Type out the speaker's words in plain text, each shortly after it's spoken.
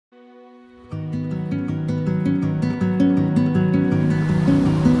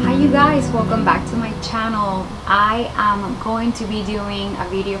guys, welcome back to my channel. I am going to be doing a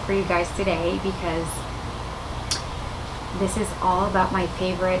video for you guys today because this is all about my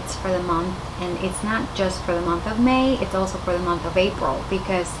favorites for the month, and it's not just for the month of May, it's also for the month of April,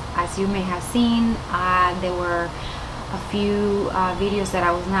 because as you may have seen, there were a few videos that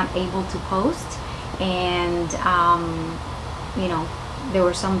I was not able to post, and you know, there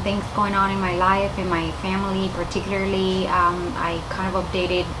were some things going on in my life, in my family particularly. I kind of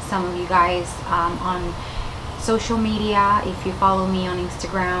updated some of you guys on social media. If you follow me on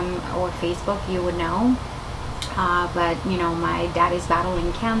Instagram or Facebook, you would know. But you know, my dad is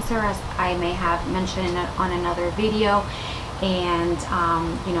battling cancer, as I may have mentioned on another video, and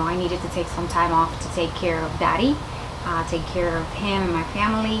you know, I needed to take some time off to take care of daddy, take care of him and my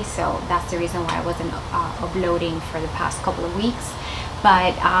family. So that's the reason why I wasn't uploading for the past couple of weeks.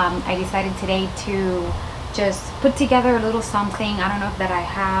 But I decided today to just put together a little something. I don't know if that I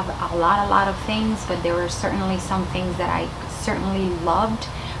have a lot of things, but there were certainly some things that I certainly loved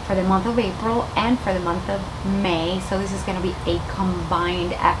for the month of April and for the month of May. So this is going to be a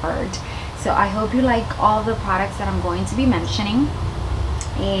combined effort. So I hope you like all the products that I'm going to be mentioning,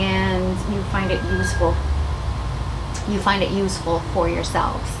 and you find it useful. You find it useful for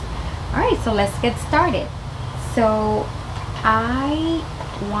yourselves. All right, so let's get started. So I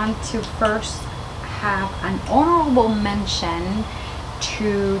want to first have an honorable mention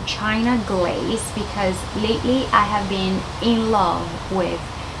to China Glaze, because lately I have been in love with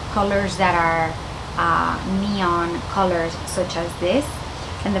colors that are neon colors such as this.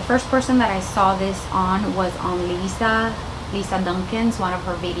 And the first person that I saw this on was on Lisa Duncan's, one of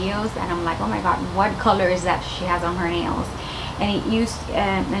her videos, and I'm like, oh my god, what color is that she has on her nails? And it used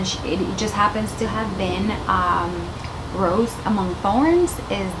it just happens to have been Rose Among Thorns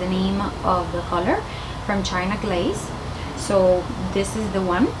is the name of the color from China Glaze. So this is the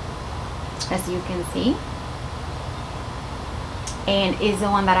one, as you can see, and is the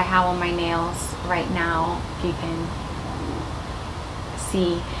one that I have on my nails right now, if you can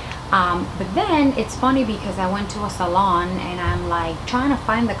see. But then it's funny because I went to a salon and I'm like trying to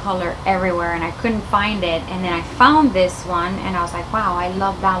find the color everywhere and I couldn't find it, and then I found this one and I was like, wow, I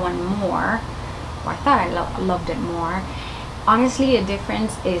love that one more. I thought I loved it more. Honestly, the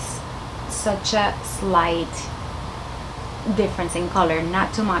difference is such a slight difference in color,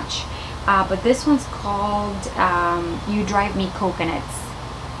 not too much. But this one's called You Drive Me Coconuts.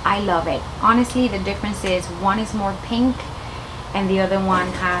 I love it. Honestly, the difference is one is more pink and the other one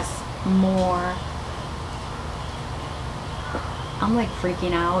has more. I'm like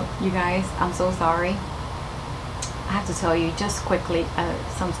freaking out, you guys. I'm so sorry. I have to tell you just quickly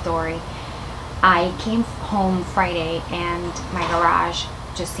some story. I came home Friday and my garage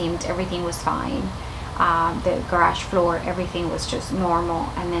just seemed everything was fine. The garage floor, everything was just normal.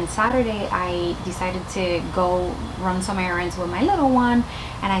 And then Saturday I decided to go run some errands with my little one,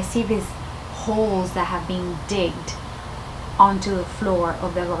 and I see these holes that have been digged onto the floor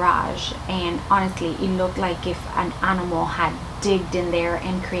of the garage, and honestly it looked like if an animal had digged in there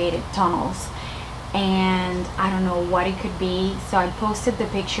and created tunnels. And I don't know what it could be, so I posted the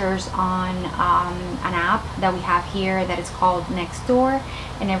pictures on an app that we have here that is called Nextdoor,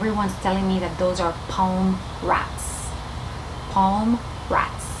 and everyone's telling me that those are palm rats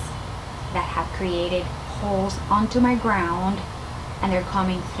that have created holes onto my ground, and they're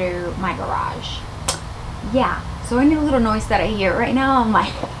coming through my garage. Yeah, so any little noise that I hear right now, I'm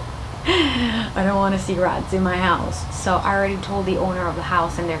like I don't want to see rats in my house. So I already told the owner of the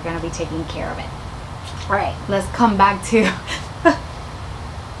house and they're gonna be taking care of it. All right, let's come back to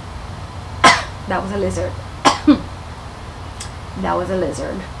that was a lizard. That was a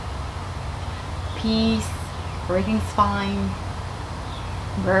lizard. Peace, everything's fine.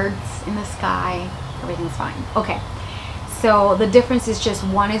 Birds in the sky, everything's fine. Okay, so the difference is just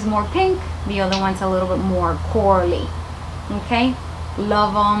one is more pink, the other one's a little bit more corally. Okay,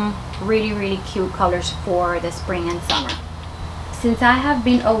 love them. Really cute colors for the spring and summer. Since I have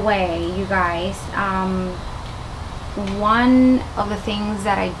been away, you guys, one of the things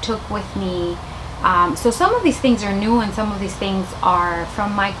that I took with me, so some of these things are new and some of these things are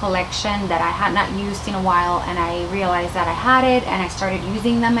from my collection that I had not used in a while, and I realized that I had it and I started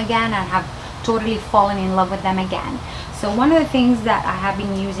using them again and have totally fallen in love with them again. So one of the things that I have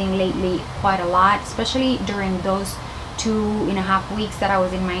been using lately quite a lot, especially during those 2.5 weeks that I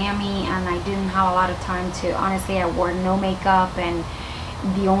was in Miami and I didn't have a lot of time to, honestly, I wore no makeup, and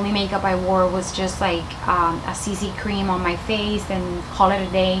the only makeup I wore was just like a CC cream on my face and call it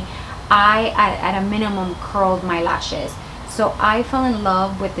a day. I at a minimum curled my lashes, so I fell in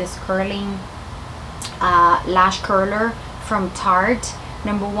love with this curling lash curler from Tarte.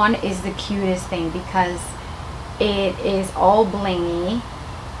 Number one is the cutest thing because it is all blingy.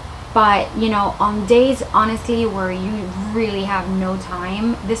 But you know, on days honestly where you really have no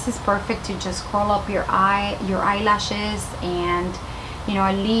time, this is perfect to just curl up your eyelashes, and you know,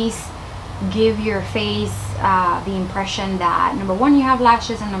 at least give your face the impression that number one, you have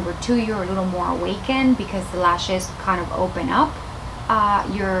lashes, and number two, you're a little more awakened because the lashes kind of open up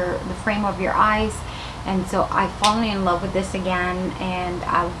the frame of your eyes. And so I've fallen in love with this again, and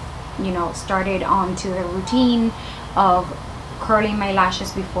I've, you know, started onto the routine of curling my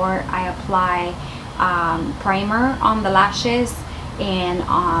lashes before I apply primer on the lashes, and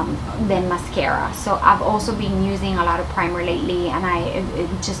then mascara. So I've also been using a lot of primer lately, and it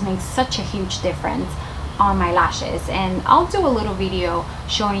just makes such a huge difference on my lashes. And I'll do a little video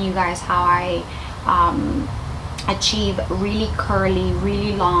showing you guys how I achieve really curly,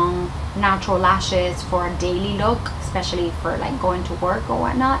 really long natural lashes for a daily look, especially for like going to work or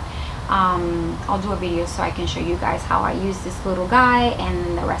whatnot. I'll do a video so I can show you guys how I use this little guy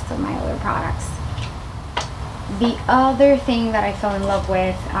and the rest of my other products. The other thing that I fell in love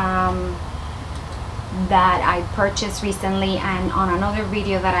with that I purchased recently, and on another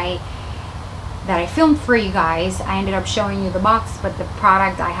video that I filmed for you guys, I ended up showing you the box, but the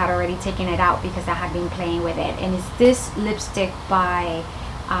product I had already taken it out because I had been playing with it, and it's this lipstick by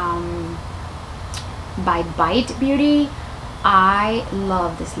Bite Beauty. I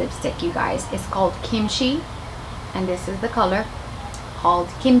love this lipstick, you guys. It's called Kimchi, and this is the color, called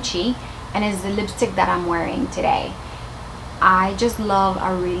Kimchi, and it's the lipstick that I'm wearing today. I just love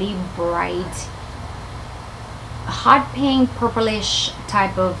a really bright hot pink purplish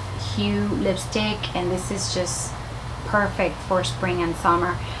type of hue lipstick, and this is just perfect for spring and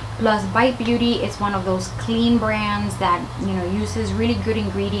summer. Plus, Bite Beauty is one of those clean brands that, you know, uses really good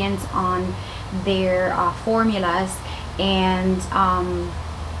ingredients on their formulas. And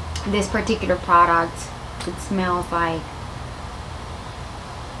this particular product, it smells like,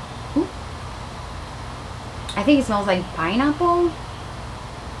 ooh, I think it smells like pineapple.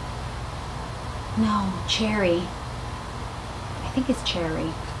 No, cherry. I think it's cherry.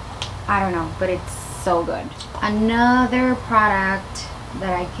 I don't know, but it's so good. Another product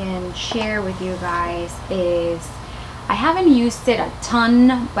that I can share with you guys is, I haven't used it a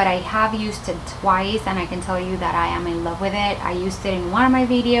ton, but I have used it twice, and I can tell you that I am in love with it. I used it in one of my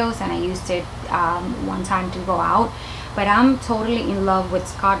videos, and I used it one time to go out, but I'm totally in love with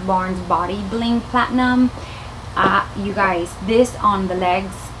Scott Barnes Body Bling Platinum. You guys, this on the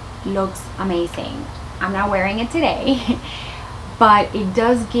legs looks amazing. I'm not wearing it today but it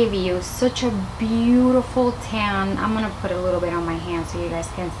does give you such a beautiful tan. I'm gonna put a little bit on my hand so you guys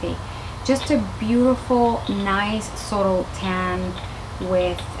can see. Just a beautiful, nice, subtle tan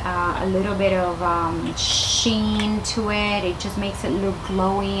with a little bit of sheen to it. It just makes it look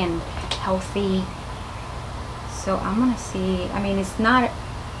glowy and healthy. So I'm gonna see, I mean, it's not,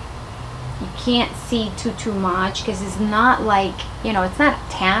 you can't see too much because it's not like, you know, it's not a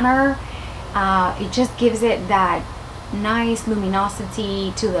tanner. It just gives it that nice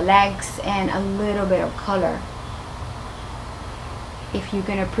luminosity to the legs and a little bit of color, if you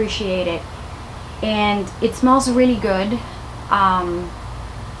can appreciate it. And it smells really good.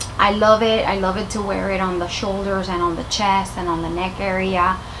 I love it. I love it to wear it on the shoulders and on the chest and on the neck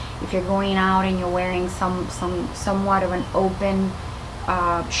area. If you're going out and you're wearing somewhat of an open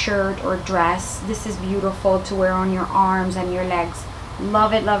shirt or dress, this is beautiful to wear on your arms and your legs.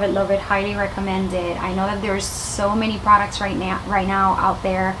 Love it, love it, love it. Highly recommend it. I know that there's so many products right now out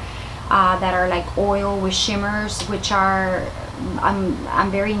there that are like oil with shimmers, which are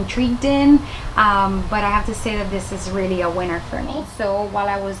I'm very intrigued in, but I have to say that this is really a winner for me. So while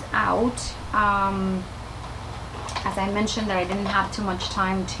I was out, as I mentioned that I didn't have too much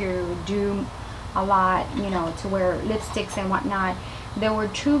time to do a lot, you know, to wear lipsticks and whatnot, there were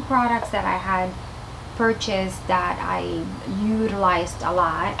two products that I had purchased that I utilized a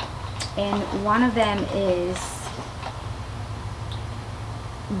lot, and one of them is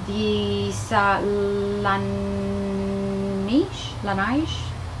these Laneige.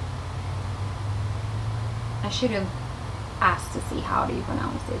 I should have asked to see how do you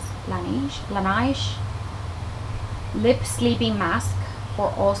pronounce this. Laneige lip sleeping mask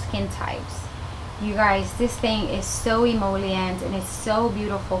for all skin types. You guys, this thing is so emollient and it's so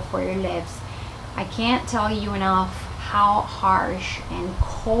beautiful for your lips. I can't tell you enough how harsh and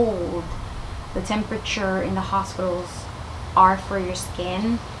cold the temperature in the hospitals are for your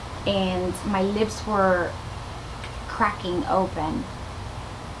skin, and my lips were cracking open.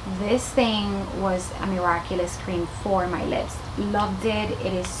 This thing was a miraculous cream for my lips. Loved it.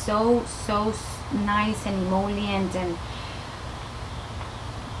 It is so nice and emollient, and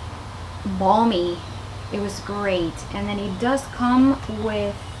balmy. It was great. And then it does come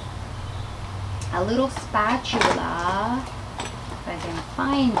with a little spatula, if I can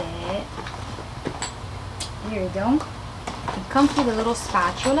find it. Here you go. It comes with a little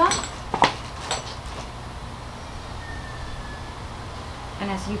spatula, and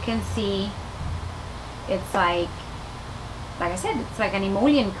as you can see, it's like I said, it's like an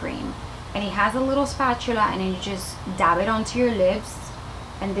emollient cream, and it has a little spatula, and then you just dab it onto your lips,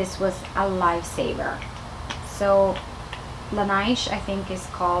 and this was a lifesaver. So Laneige, I think is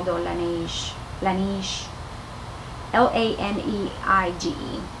called, or Laneige, Laneige.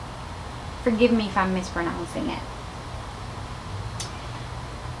 Forgive me if I'm mispronouncing it,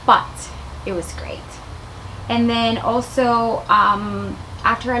 but it was great. And then also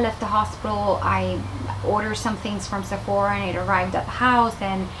after I left the hospital, I ordered some things from Sephora, and it arrived at the house.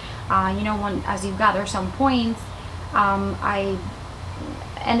 And you know, as you gather some points, I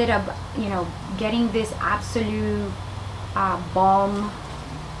ended up, you know, getting this absolute balm,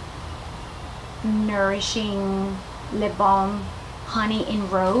 nourishing lip balm, honey in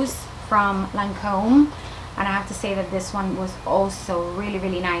rose from Lancome. And I have to say that this one was also really,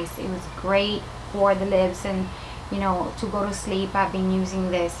 really nice. It was great for the lips, and you know, to go to sleep. I've been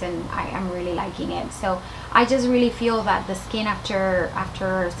using this, and I am really liking it. So I just really feel that the skin after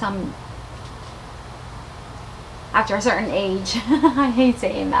a certain age, I hate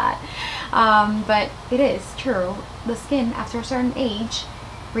saying that, but it is true, the skin after a certain age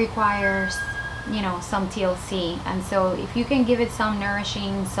requires, you know, some TLC. And so if you can give it some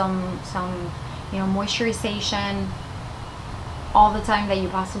nourishing, some you know, moisturization all the time that you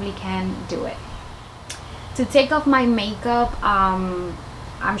possibly can, do it. To take off my makeup,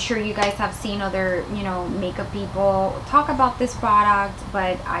 I'm sure you guys have seen other, you know, makeup people talk about this product,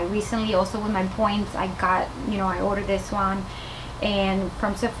 but I recently, also with my points, I got, you know, I ordered this one, and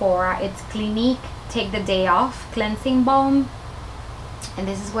from Sephora. It's Clinique Take the Day Off Cleansing Balm, and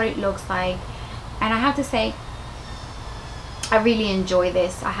this is what it looks like. And I have to say, I really enjoy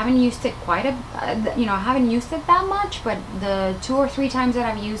this. I haven't used it you know, I haven't used it that much, but the 2 or 3 times that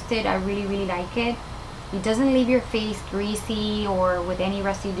I've used it, I really, really like it. It doesn't leave your face greasy or with any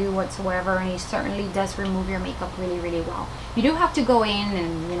residue whatsoever, and it certainly does remove your makeup really, really well. You do have to go in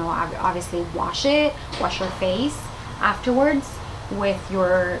and, you know, obviously wash your face afterwards with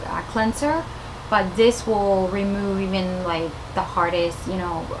your cleanser, but this will remove even like the hardest, you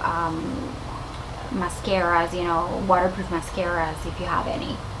know, mascaras, you know, waterproof mascaras if you have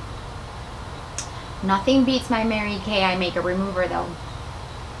any. Nothing beats my Mary Kay eye makeup remover though.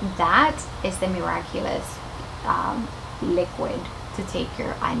 That is the miraculous liquid to take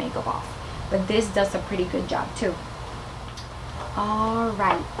your eye makeup off, but this does a pretty good job too. All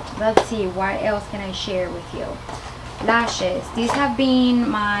right, let's see, what else can I share with you? Lashes. These have been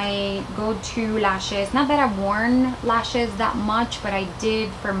my go-to lashes. Not that I've worn lashes that much, but I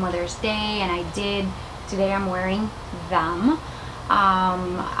did for Mother's Day, and I did today. I'm wearing them.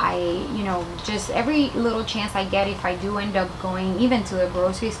 I, you know, just every little chance I get, if I do end up going even to the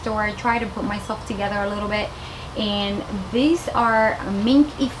grocery store, I try to put myself together a little bit. And these are Mink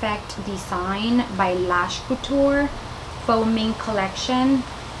Effect Design by Lash Couture Faux Mink Collection.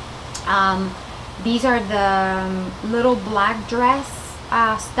 These are the little black dress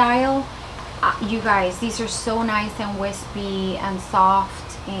style. You guys, these are so nice and wispy and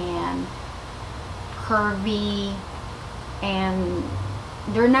soft and curvy, and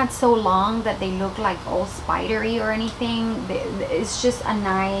they're not so long that they look like all spidery or anything. It's just a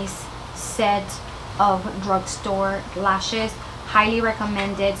nice set of drugstore lashes. Highly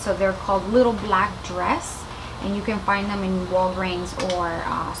recommended. So they're called Little Black Dress, and you can find them in Walgreens or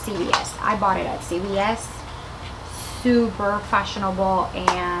CVS. I bought it at CVS. Super fashionable,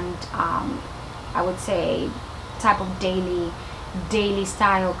 and I would say type of daily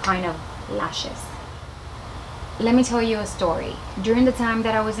style kind of lashes. Let me tell you a story. During the time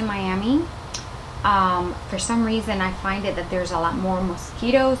that I was in Miami, for some reason I find it that there's a lot more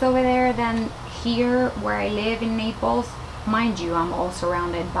mosquitoes over there than here where I live in Naples. Mind you, I'm all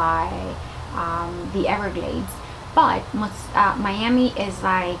surrounded by the Everglades, but Miami is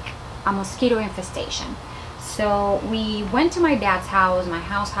like a mosquito infestation. So we went to my dad's house. My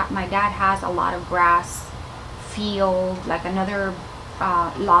dad has a lot of grass field, like another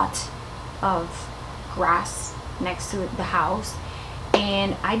lot of grass next to the house,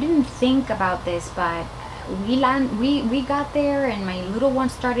 and I didn't think about this, but we got there, and my little one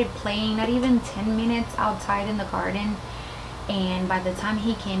started playing not even 10 minutes outside in the garden, and by the time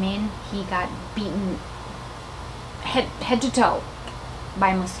he came in, he got beaten head to toe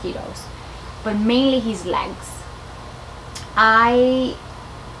by mosquitoes, but mainly his legs. I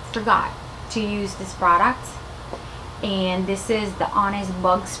forgot to use this product, and this is the Honest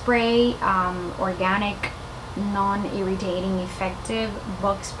Bug Spray, organic, non-irritating, effective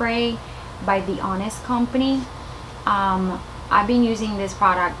bug spray by the Honest company. I've been using this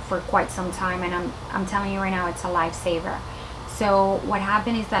product for quite some time, and I'm telling you right now, it's a lifesaver. So what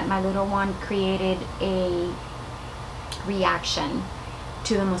happened is that my little one created a reaction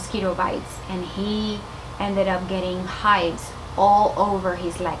to the mosquito bites, and he ended up getting hives all over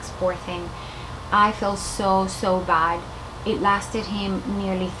his legs, poor thing. I felt so bad. It lasted him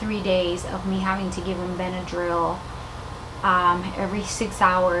nearly 3 days of me having to give him Benadryl every 6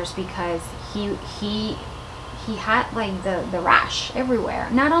 hours, because he had like the rash everywhere,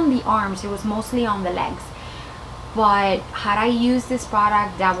 not on the arms, it was mostly on the legs. But had I used this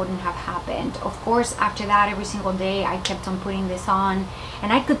product, that wouldn't have happened. Of course, after that, every single day I kept on putting this on,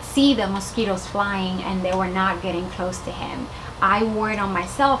 and I could see the mosquitoes flying, and they were not getting close to him. I wore it on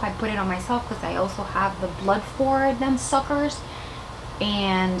myself. I put it on myself because I also have the blood for them suckers,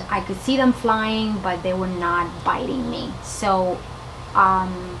 and I could see them flying, but they were not biting me. So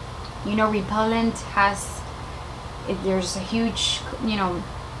you know, repellent has, there's a huge, you know,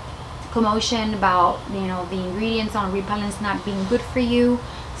 commotion about, you know, the ingredients on repellents not being good for you.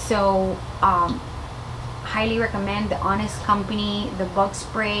 So highly recommend the Honest company, the bug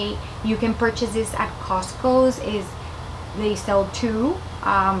spray. You can purchase this at Costco's. They sell 2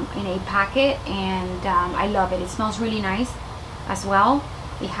 in a packet, and I love it. It smells really nice as well.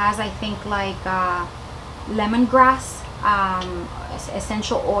 It has, I think, like lemongrass,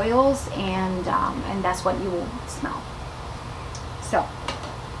 essential oils, and that's what you will smell. So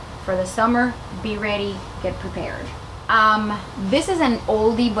for the summer, be ready, get prepared. This is an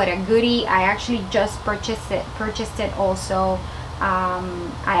oldie but a goodie. I actually just purchased it also.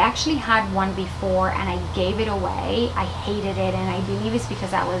 I actually had one before and I gave it away. I hated it, and I believe it's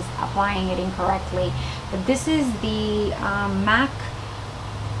because I was applying it incorrectly. But this is the MAC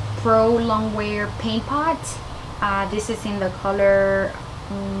Pro Longwear Paint Pot. This is in the color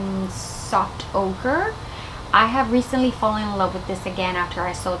Soft Ochre. I have recently fallen in love with this again after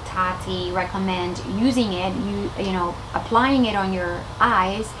I saw Tati recommend using it, you know, applying it on your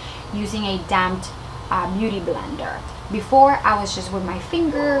eyes using a damped beauty blender. Before, I was just with my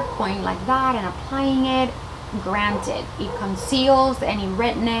finger going like that and applying it. Granted, it conceals any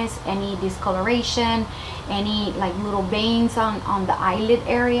redness, any discoloration, any like little veins on the eyelid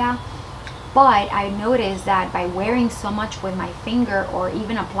area. But I noticed that by wearing so much with my finger, or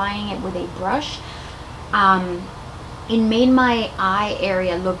even applying it with a brush, it made my eye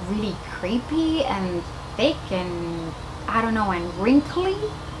area look really creepy and thick and, I don't know, and wrinkly,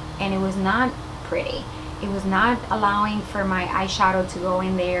 and it was not pretty. It was not allowing for my eyeshadow to go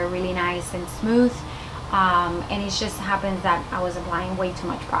in there really nice and smooth, and it just happens that I was applying way too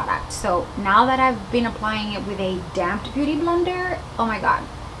much product. So now that I've been applying it with a damped beauty blender, oh my god,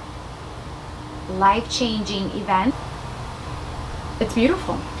 life-changing event. It's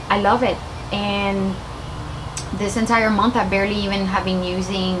beautiful. I love it. And this entire month I barely even have been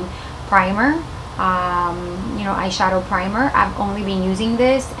using primer, you know, eyeshadow primer. I've only been using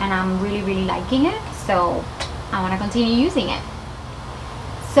this, and I'm really liking it, so I want to continue using it.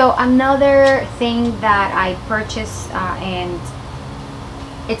 So another thing that I purchased, and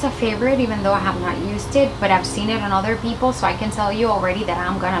it's a favorite even though I have not used it, but I've seen it on other people, so I can tell you already that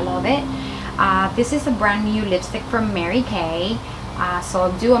I'm gonna love it. This is a brand new lipstick from Mary Kay. So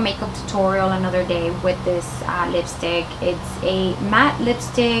I'll do a makeup tutorial another day with this lipstick. It's a matte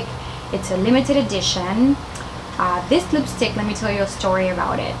lipstick. It's a limited edition. This lipstick, let me tell you a story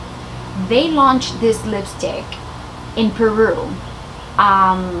about it. They launched this lipstick in Peru,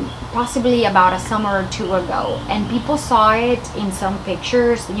 possibly about a summer or 2 ago, and people saw it in some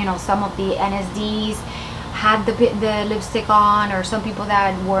pictures. You know, some of the NSDs had the lipstick on, or some people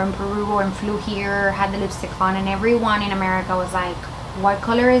that were in Peru or flew here had the lipstick on, and everyone in America was like, what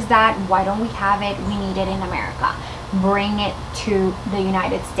color is that? Why don't we have it? We need it in America. Bring it to the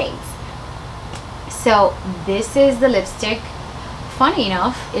United States. So this is the lipstick. Funny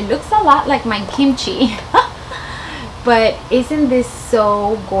enough, it looks a lot like my kimchi. But isn't this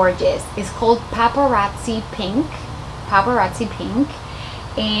so gorgeous? It's called Paparazzi Pink. Paparazzi Pink.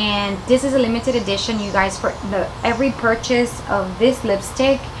 And this is a limited edition, you guys. For every purchase of this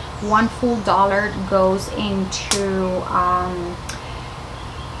lipstick, $1 full goes into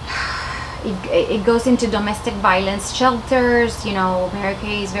it goes into domestic violence shelters. You know, America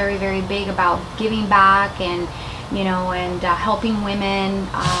is very big about giving back, and you know, and helping women.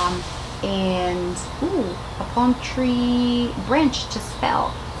 And ooh, a palm tree branch just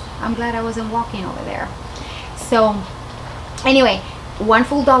fell. I'm glad I wasn't walking over there. So anyway, one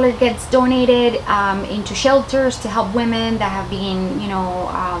full dollar gets donated into shelters to help women that have been, you know,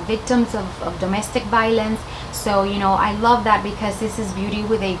 victims of domestic violence. So, you know, I love that because this is beauty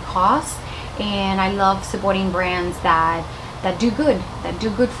with a cause, and I love supporting brands that do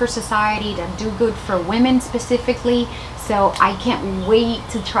good for society, that do good for women specifically. So I can't wait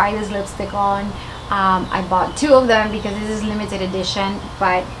to try this lipstick on. I bought 2 of them because this is limited edition,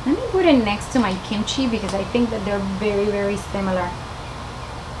 but let me put it next to my kimchi because I think that they're very, very similar.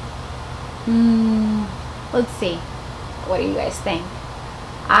 Let's see, what do you guys think?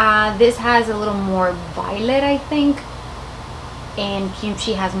 This has a little more violet, I think, and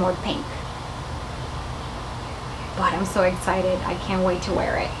kimchi has more pink. But I'm so excited, I can't wait to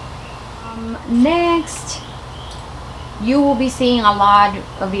wear it. Next, you will be seeing a lot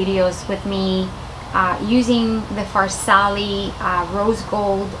of videos with me using the Farsali Rose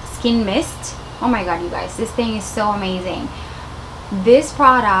Gold Skin Mist. Oh my god, you guys, this thing is so amazing. This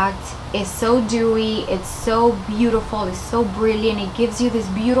product is so dewy, it's so beautiful, it's so brilliant. It gives you this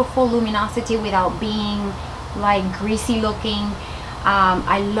beautiful luminosity without being like greasy looking.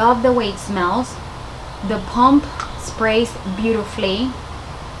 I love the way it smells. The pump sprays beautifully.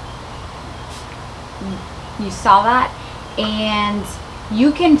 You saw that? And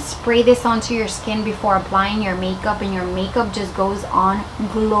you can spray this onto your skin before applying your makeup, and your makeup just goes on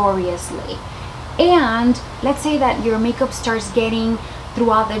gloriously. And let's say that your makeup starts getting,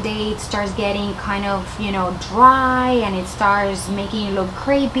 throughout the day, it starts getting kind of, you know, dry, and it starts making you look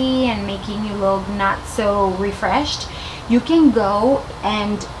crepey and making you look not so refreshed. You can go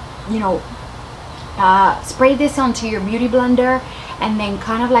and, you know, spray this onto your beauty blender, and then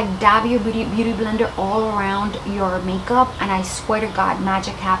kind of like dab your beauty blender all around your makeup, and I swear to God,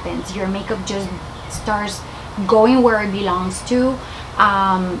 magic happens. Your makeup just starts going where it belongs to,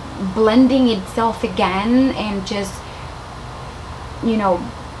 blending itself again, and just, you know,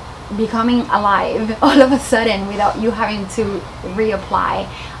 becoming alive all of a sudden without you having to reapply.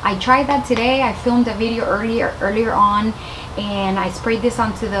 I tried that today. I filmed a video earlier on, and I sprayed this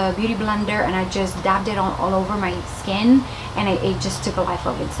onto the beauty blender, and I just dabbed it on all over my skin, and it just took a life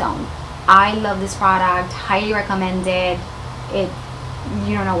of its own. I love this product, highly recommend it.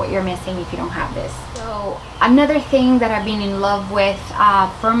 You don't know what you're missing if you don't have this. So another thing that I've been in love with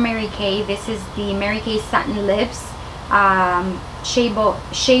from Mary Kay, this is the Mary Kay Satin Lips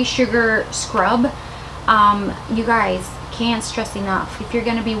Shea Sugar Scrub. You guys, can't stress enough, if you're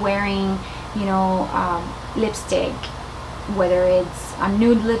gonna be wearing, you know, lipstick, whether it's a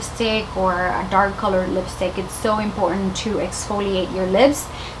nude lipstick or a dark colored lipstick, it's so important to exfoliate your lips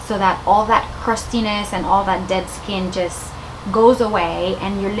so that all that crustiness and all that dead skin just goes away,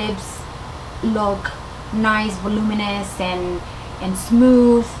 and your lips look nice, voluminous, and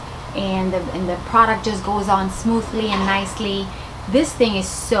smooth, and the product just goes on smoothly and nicely. This thing is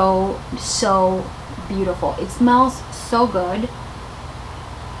so beautiful. It smells so good.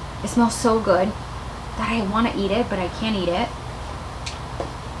 It smells so good that I want to eat it, but I can't eat it.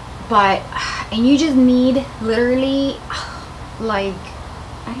 And you just need literally like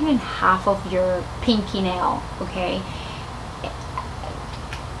not even half of your pinky nail, okay?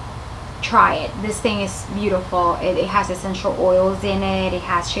 Try it. This thing is beautiful. It has essential oils in it. It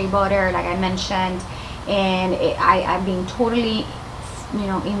has shea butter, like I mentioned, and I've been totally, you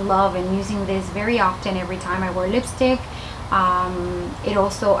know, in love and using this very often every time I wear lipstick. It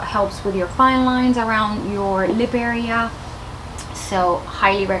also helps with your fine lines around your lip area, so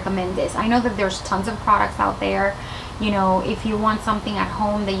highly recommend this. I know that there's tons of products out there. You know, if you want something at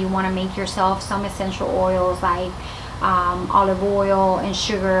home that you want to make yourself, some essential oils like olive oil and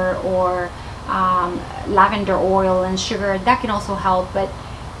sugar, or lavender oil and sugar, that can also help. But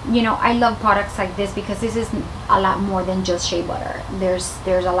you know, I love products like this because this is a lot more than just shea butter. There's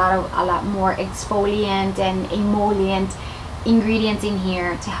a lot more exfoliant and emollient ingredients in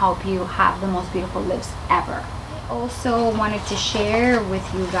here to help you have the most beautiful lips ever. I also wanted to share with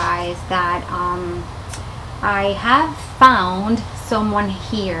you guys that I have found someone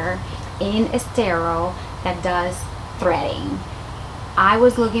here in Estero that does threading. I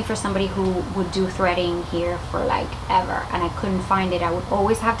was looking for somebody who would do threading here for like ever, and I couldn't find it. I would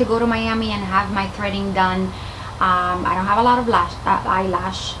always have to go to Miami and have my threading done. I don't have a lot of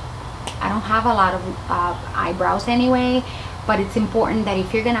eyelash. I don't have a lot of eyebrows anyway, but it's important that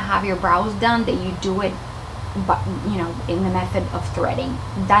if you're gonna have your brows done, that you do it, but you know, in the method of threading.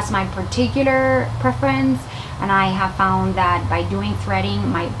 That's my particular preference, and I have found that by doing threading,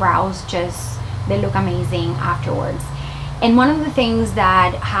 my brows just, they look amazing afterwards. And one of the things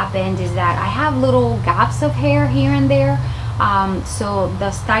that happened is that I have little gaps of hair here and there, so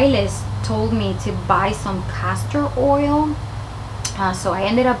the stylist told me to buy some castor oil. So I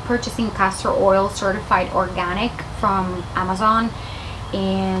ended up purchasing castor oil certified organic from Amazon,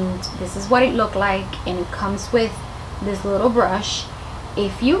 and this is what it looked like, and it comes with this little brush.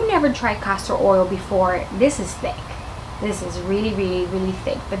 If you've never tried castor oil before, this is thick. This is really, really, really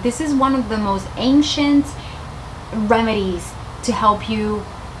thick, but this is one of the most ancient remedies to help you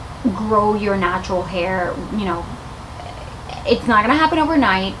grow your natural hair. You know, it's not gonna happen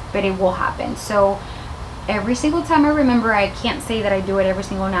overnight, but it will happen. So every single time I remember, I can't say that I do it every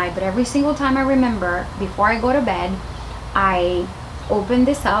single night, but every single time I remember, before I go to bed, I open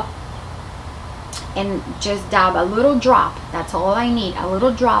this up and just dab a little drop. That's all I need, a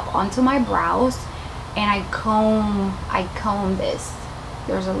little drop onto my brows, and I comb this.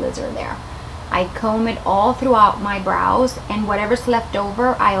 There's a lizard there. I comb it all throughout my brows, and whatever's left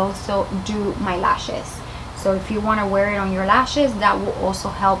over, I also do my lashes. So if you want to wear it on your lashes, that will also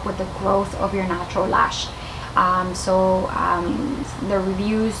help with the growth of your natural lash. The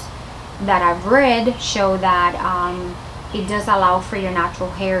reviews that I've read show that it does allow for your natural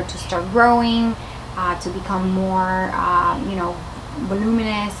hair to start growing, to become more, you know,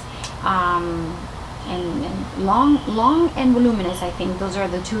 voluminous, and long and voluminous. I think those are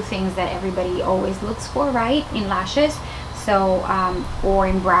the two things that everybody always looks for, right, in lashes, so or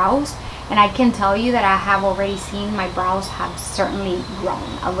in brows. And I can tell you that I have already seen my brows have certainly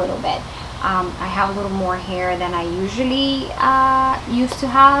grown a little bit. I have a little more hair than I usually used to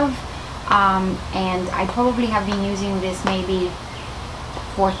have, and I probably have been using this maybe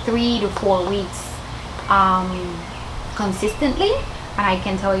for 3 to 4 weeks consistently, and I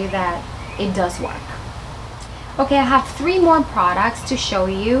can tell you that it does work. Okay, I have 3 more products to show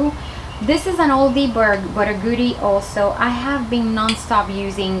you. This is an oldie but a goodie also. I have been non-stop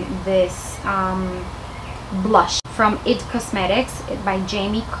using this blush from It Cosmetics by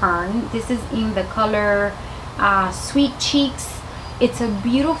Jamie Kern. This is in the color Sweet Cheeks. It's a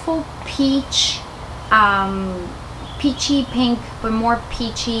beautiful peach, peachy pink, but more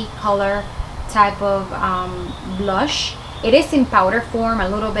peachy color type of blush. It is in powder form. A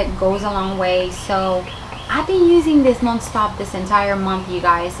little bit goes a long way. So I've been using this non-stop this entire month, you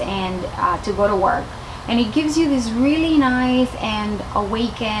guys, and to go to work, and it gives you this really nice and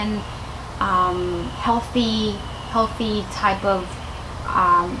awakened, healthy type of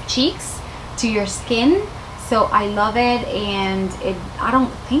cheeks to your skin. So I love it, and I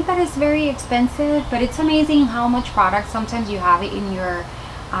don't think that it's very expensive, but it's amazing how much product sometimes you have it in your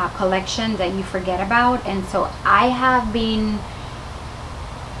collection that you forget about. And so I have been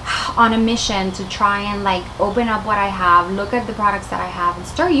on a mission to try and like open up what I have, look at the products that I have, and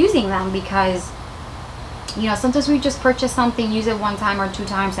start using them, because you know, sometimes we just purchase something, use it 1 time or 2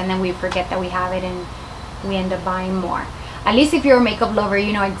 times, and then we forget that we have it, and we end up buying more. At least if you're a makeup lover,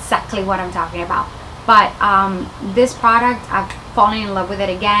 you know exactly what I'm talking about. But this product, I've fallen in love with it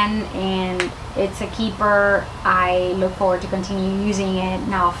again, and it's a keeper. I look forward to continue using it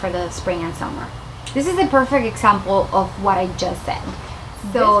now for the spring and summer. This is a perfect example of what I just said.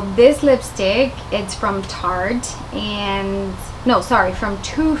 So this lipstick, it's from Tarte, and no, sorry, from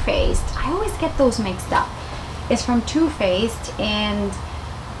Too Faced. I always get those mixed up. It's from Too Faced, and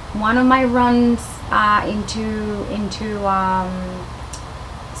one of my runs into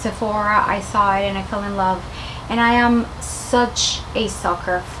Sephora, I saw it and I fell in love. And I am such a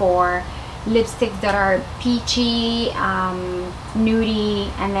sucker for lipsticks that are peachy,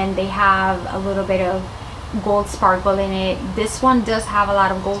 nudie, and then they have a little bit of gold sparkle in it. This one does have a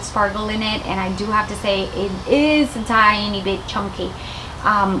lot of gold sparkle in it, and I do have to say it is a tiny bit chunky.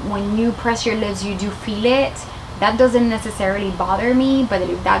 When you press your lips, you do feel it. That doesn't necessarily bother me, but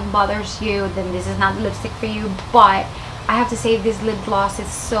if that bothers you, then this is not the lipstick for you. But I have to say, this lip gloss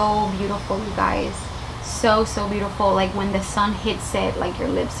is so beautiful, you guys. So beautiful. Like when the sun hits it, like your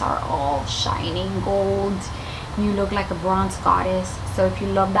lips are all shining gold. You look like a bronze goddess. So if you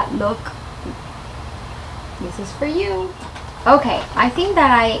love that look, this is for you. Okay, I think that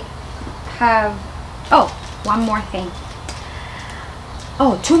I have, oh, one more thing.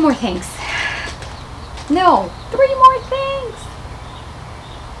 Oh, 2 more things. No, 3 more things.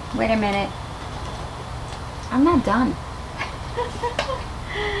 Wait a minute. I'm not done.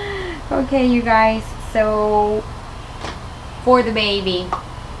 Okay, you guys, so for the baby,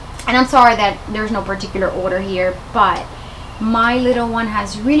 and I'm sorry that there's no particular order here, but my little one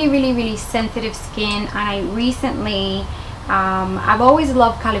has really sensitive skin, and I recently I've always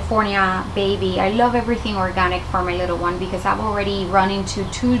loved California Baby. I love everything organic for my little one, because I've already run into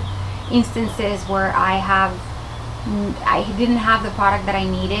 2 instances where I didn't have the product that I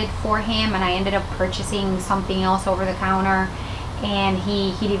needed for him, and I ended up purchasing something else over the counter, and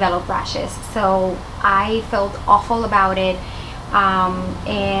he developed rashes. So I felt awful about it.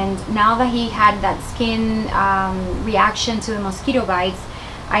 And now that he had that skin reaction to the mosquito bites,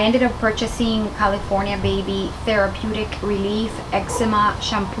 I ended up purchasing California Baby Therapeutic Relief Eczema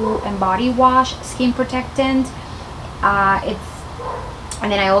Shampoo and Body Wash Skin Protectant.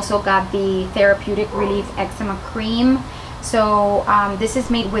 And then I also got the Therapeutic Relief Eczema Cream. So this is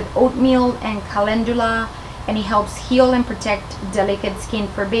made with oatmeal and calendula, and it helps heal and protect delicate skin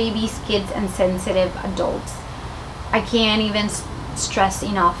for babies, kids, and sensitive adults. I can't even stress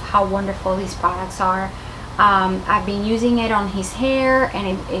enough how wonderful these products are. I've been using it on his hair,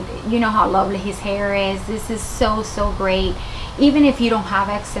 and you know how lovely his hair is. This is so great. Even if you don't have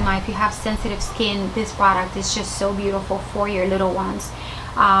eczema, if you have sensitive skin, this product is just so beautiful for your little ones.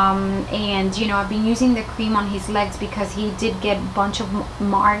 And you know, I've been using the cream on his legs because he did get a bunch of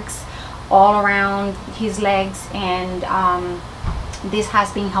marks all around his legs, and this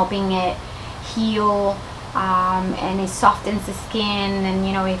has been helping it heal, and it softens the skin. And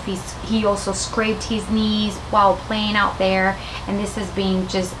you know, if he also scraped his knees while playing out there, and this has been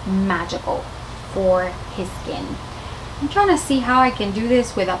just magical for his skin. I'm trying to see how I can do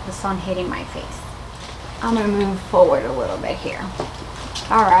this without the sun hitting my face. I'm gonna move forward a little bit here.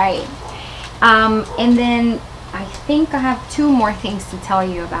 All right, and then I think I have 2 more things to tell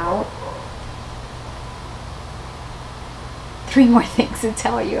you about. 3 more things to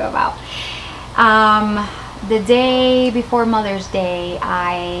tell you about. The day before Mother's Day,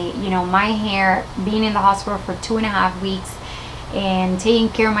 you know, my hair, being in the hospital for 2.5 weeks and taking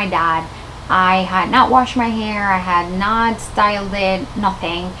care of my dad, I had not washed my hair, I had not styled it,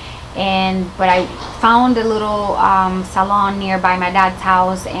 nothing. But I found a little salon nearby my dad's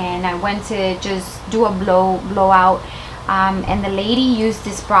house, and I went to just do a blowout, and the lady used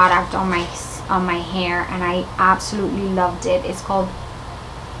this product on my hair, and I absolutely loved it. It's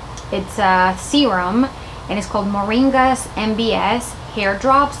a serum, and it's called Moringa's MBS hair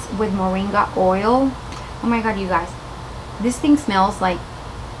drops with moringa oil. Oh my god, you guys, this thing smells like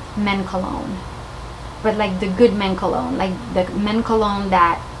men cologne, but like the good men cologne, like the men cologne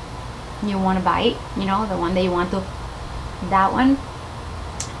that you want to buy, you know, the one that you want to, that one.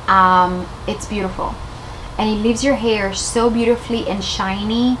 It's beautiful, and it leaves your hair so beautifully and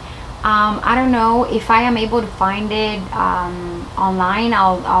shiny. I don't know if I am able to find it online.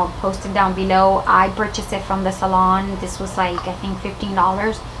 I'll post it down below. I purchased it from the salon. This was like, I think,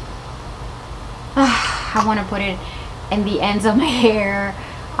 $15. I want to put it in the ends of my hair.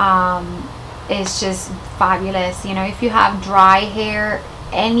 It's just fabulous. You know, if you have dry hair,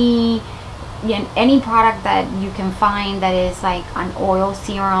 any product that you can find that is like an oil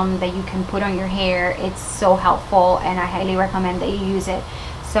serum that you can put on your hair, it's so helpful, and I highly recommend that you use it.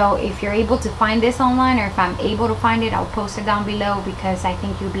 So if you're able to find this online, or if I'm able to find it, I'll post it down below, because I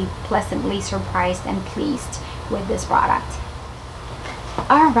think you'll be pleasantly surprised and pleased with this product.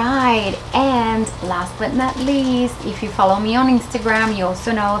 Alright, and last but not least, if you follow me on Instagram, you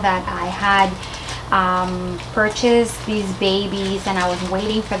also know that I had purchased these babies, and I was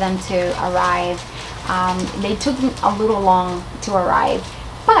waiting for them to arrive. They took a little long to arrive,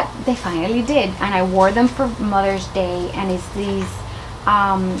 but they finally did, and I wore them for Mother's Day. And it's these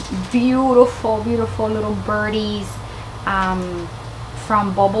beautiful little birdies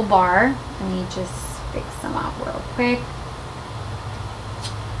from Bubble Bar. Let me just fix them up real quick.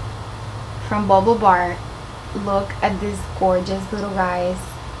 From Bubble Bar. Look at these gorgeous little guys.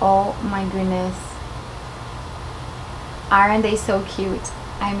 Oh my goodness, aren't they so cute?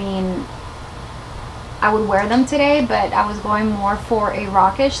 I mean, I would wear them today, but I was going more for a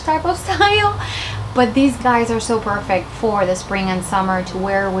rockish type of style. But these guys are so perfect for the spring and summer to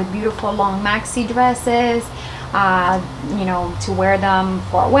wear with beautiful long maxi dresses, you know, to wear them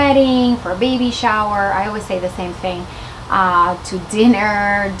for a wedding, for a baby shower. I always say the same thing, to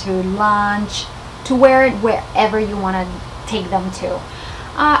dinner, to lunch, to wear it wherever you want to take them to.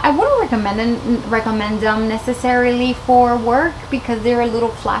 I wouldn't recommend them necessarily for work because they're a little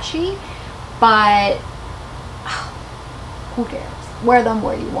flashy, but who cares? Wear them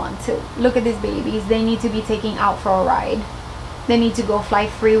where you want to. Look at these babies. They need to be taken out for a ride. They need to go fly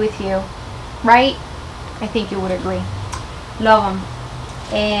free with you, right? I think you would agree. Love them.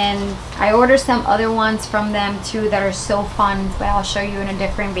 And I ordered some other ones from them too that are so fun, but I'll show you in a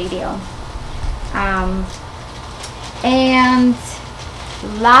different video. And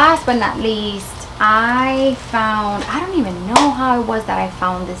last but not least, I don't even know how it was that I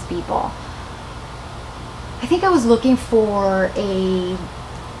found these people. I think I was looking for a,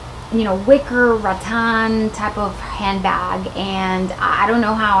 you know, wicker rattan type of handbag, and I don't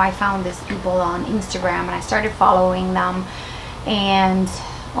know how I found these people on Instagram, and I started following them, and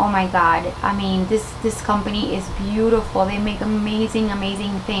Oh my god, I mean, this company is beautiful. They make amazing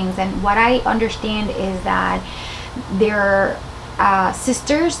things, and what I understand is that they're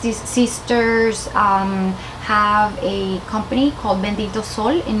sisters. These sisters have a company called Bendito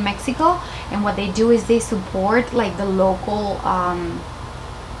Sol in Mexico, and what they do is they support like the local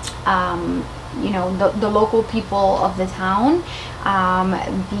you know, the local people of the town,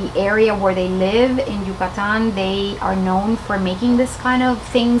 the area where they live in Yucatan. They are known for making this kind of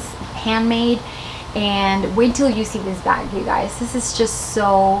things handmade. And wait till you see this bag, you guys. This is just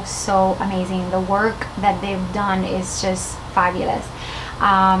so amazing. The work that they've done is just fabulous.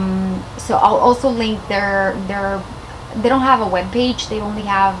 So I'll also link their they don't have a web page, they only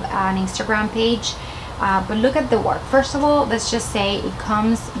have an Instagram page. But look at the work. First of all, let's just say it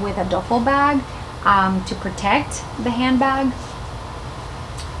comes with a duffel bag to protect the handbag,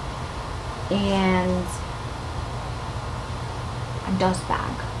 and a dust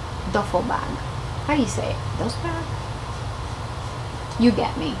bag, duffel bag. How do you say it? Dust bag? You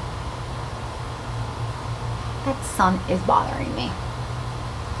get me. That sun is bothering me.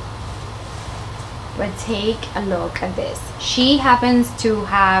 But take a look at this. She happens to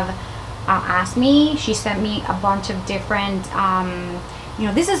have asked me, she sent me a bunch of different you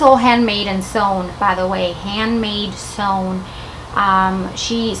know, this is all handmade and sewn, by the way, handmade sewn.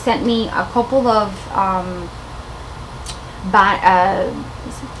 She sent me a couple of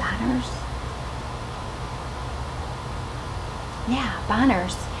is it banners? Yeah,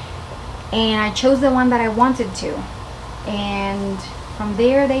 banners, and I chose the one that I wanted to, and from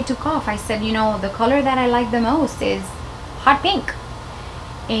there they took off. I said, you know, the color that I like the most is hot pink.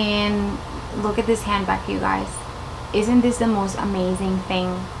 And look at this handbag, you guys. Isn't this the most amazing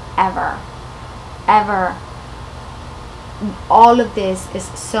thing ever? All of this is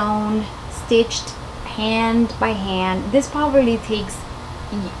sewn, stitched hand by hand. This probably takes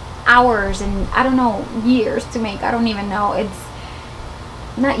hours and, I don't know, years to make. I don't even know. It's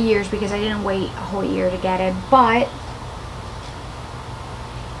not years because I didn't wait a whole year to get it, but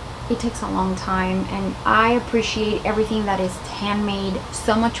it takes a long time, and I appreciate everything that is handmade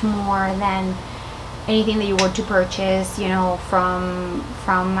so much more than anything that you were to purchase, you know, from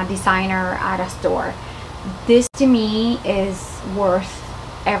a designer at a store. This to me is worth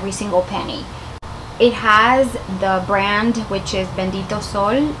every single penny. It has the brand, which is Bendito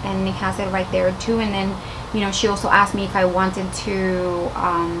Sol, and it has it right there too. And then, you know, she also asked me if I wanted to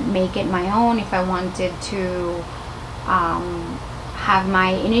make it my own, if I wanted to have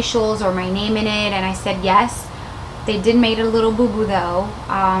my initials or my name in it, and I said yes. They did make a little boo-boo though.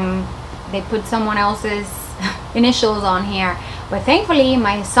 They put someone else's initials on here, but thankfully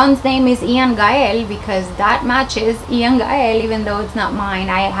my son's name is Ian Gael, because that matches Ian Gael, even though it's not mine.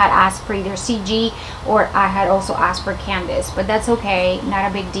 I had asked for either CG, or I had also asked for Candice, but that's okay, not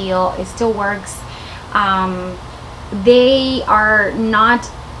a big deal, it still works. They are not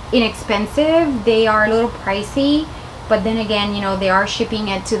inexpensive, they are a little pricey, but then again, you know, they are shipping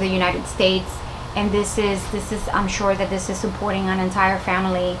it to the United States, and this is I'm sure that this is supporting an entire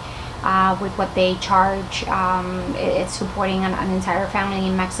family with what they charge. It's supporting an entire family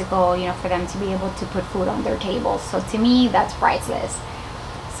in Mexico, you know, for them to be able to put food on their tables. So to me, that's priceless.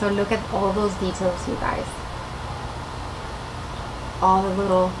 So look at all those details, you guys. All the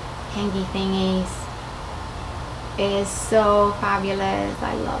little hangy thingies. It is so fabulous.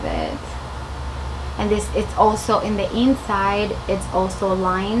 I love it. And this, it's also in the inside, it's also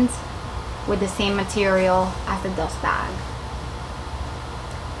lined with the same material as the dust bag.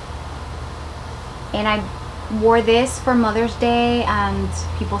 And I wore this for Mother's Day, and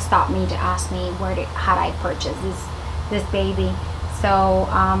people stopped me to ask me how I purchased this baby. So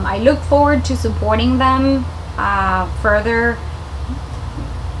I look forward to supporting them further.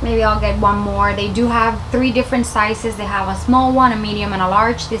 Maybe I'll get one more. They do have 3 different sizes. They have a small one, a medium, and a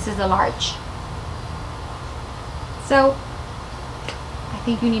large. This is a large. So I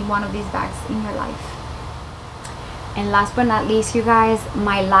think you need one of these bags in your life. And last but not least, you guys,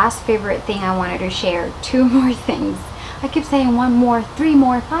 my last favorite thing I wanted to share. 2 more things. I keep saying 1 more, 3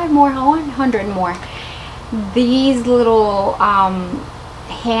 more, 5 more, 100 more. These little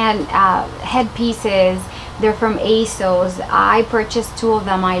headpieces, they're from ASOS. I purchased 2 of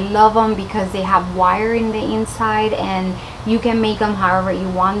them. I love them because they have wire in the inside, and you can make them however you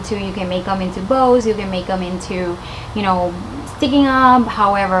want to. You can make them into bows, you can make them into, you know, sticking up,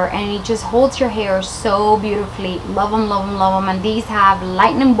 however, and it just holds your hair so beautifully. Love them, love them, love them. And these have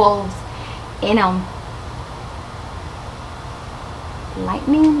lightning bulbs in them.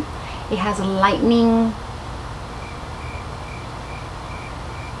 Lightning? It has lightning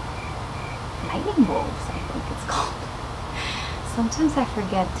bulbs, I think it's called. Sometimes I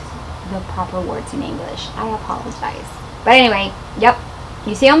forget the proper words in English. I apologize. But anyway, yep.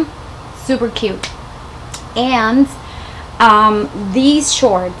 You see them? Super cute. And these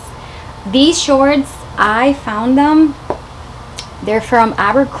shorts, I found them. They're from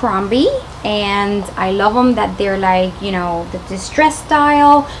Abercrombie, and I love them that they're like, you know, the distressed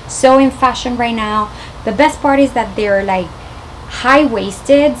style, so in fashion right now. The best part is that they're like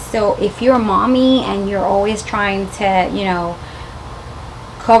high-waisted, so if you're a mommy and you're always trying to, you know,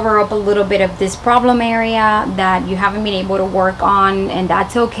 cover up a little bit of this problem area that you haven't been able to work on, and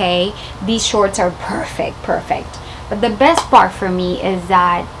that's okay, these shorts are perfect. But the best part for me is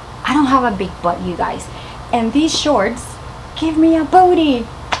that I don't have a big butt, you guys, and these shorts give me a booty,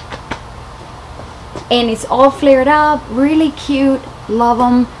 and it's all flared up, really cute, love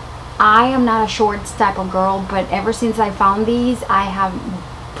them. I am not a shorts type of girl, but ever since I found these, I have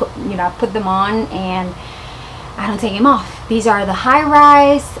put them on and I don't take them off. These are the high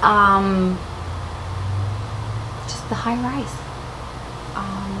rise, just the high rise.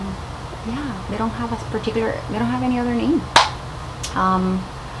 Yeah, they don't have a particular, they don't have any other name.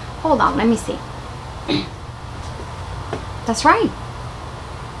 Hold on, let me see. That's right,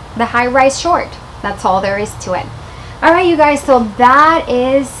 the high rise short. That's all there is to it. All right, you guys, so that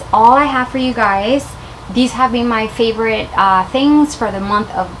is all I have for you guys. These have been my favorite things for the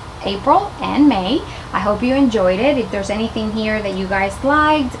month of April and May. I hope you enjoyed it. If there's anything here that you guys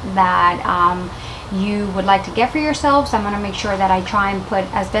liked that you would like to get for yourselves, I'm going to make sure that I try and put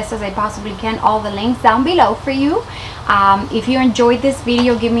as best as I possibly can all the links down below for you. If you enjoyed this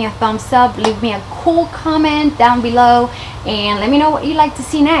video, give me a thumbs up, leave me a cool comment down below, and let me know what you'd like to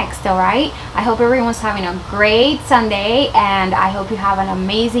see next. All right, I hope everyone's having a great Sunday, and I hope you have an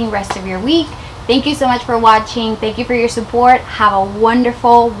amazing rest of your week. Thank you so much for watching. Thank you for your support. Have a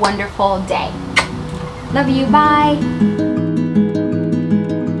wonderful day. Love you. Bye.